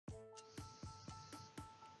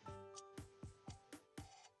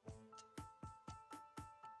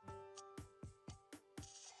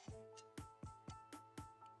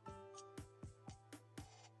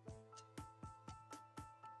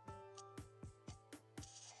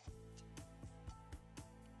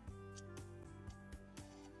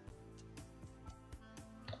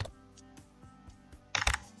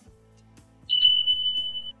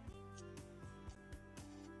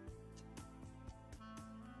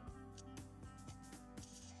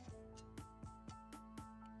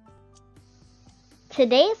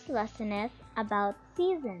Today's lesson is about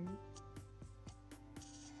seasons.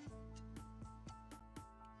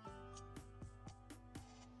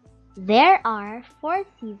 There are 4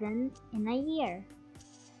 seasons in a year.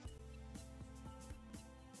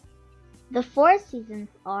 The 4 seasons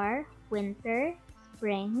are winter,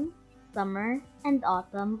 spring, summer, and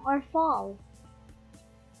autumn or fall.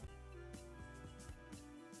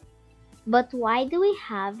 But why do we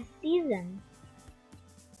have seasons?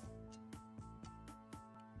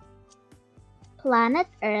 Planet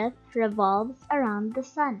Earth revolves around the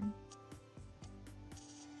sun.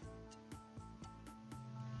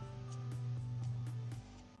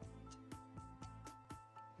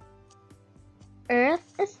 Earth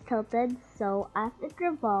is tilted so as it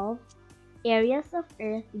revolves, areas of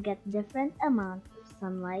Earth get different amounts of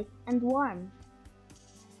sunlight and warmth.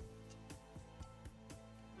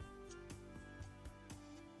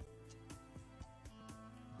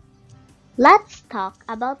 Let's talk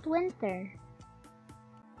about winter.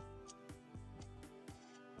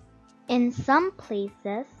 In some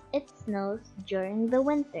places, it snows during the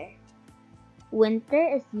winter. Winter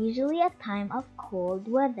is usually a time of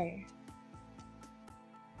cold weather.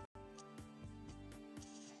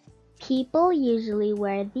 People usually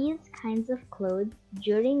wear these kinds of clothes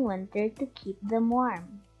during winter to keep them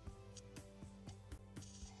warm.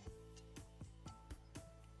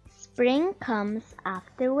 Spring comes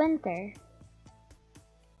after winter.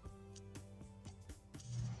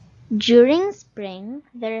 During spring,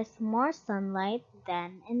 there is more sunlight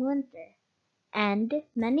than in winter, and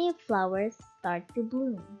many flowers start to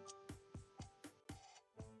bloom.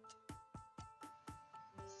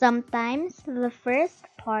 Sometimes the first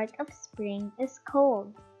part of spring is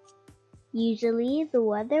cold. Usually the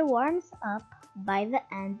weather warms up by the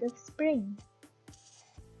end of spring.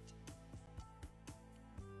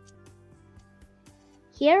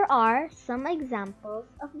 Here are some examples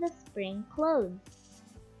of the spring clothes.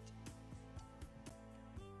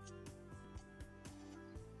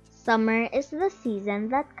 Summer is the season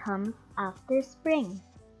that comes after spring.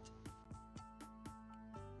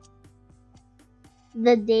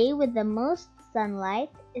 The day with the most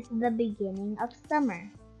sunlight is the beginning of summer.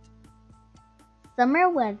 Summer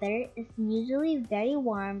weather is usually very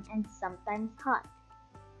warm and sometimes hot.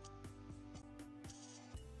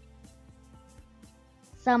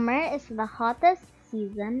 Summer is the hottest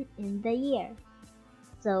season in the year,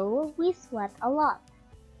 so we sweat a lot.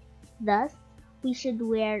 Thus, we should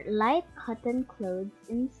wear light cotton clothes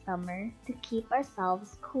in summer to keep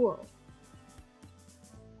ourselves cool.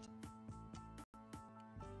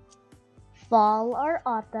 Fall or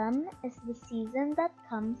autumn is the season that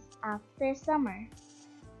comes after summer.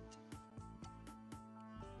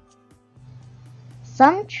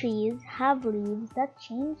 Some trees have leaves that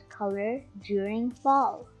change color during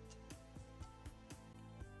fall.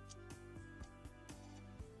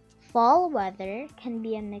 Fall weather can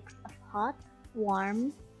be a mix of hot,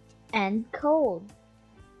 warm, and cold.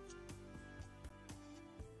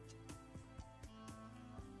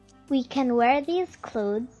 We can wear these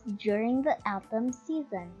clothes during the autumn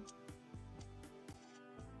season.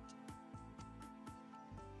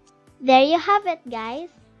 There you have it, guys,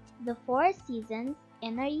 the 4 seasons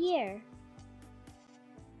in a year.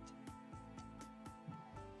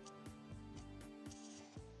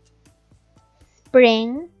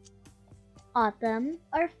 Spring, autumn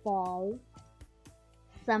or fall,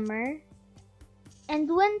 summer, and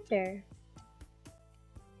winter.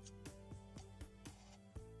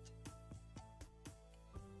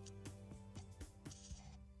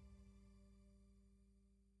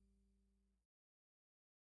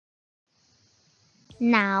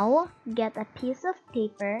 Now, get a piece of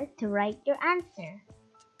paper to write your answer.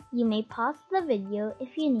 You may pause the video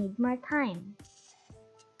if you need more time.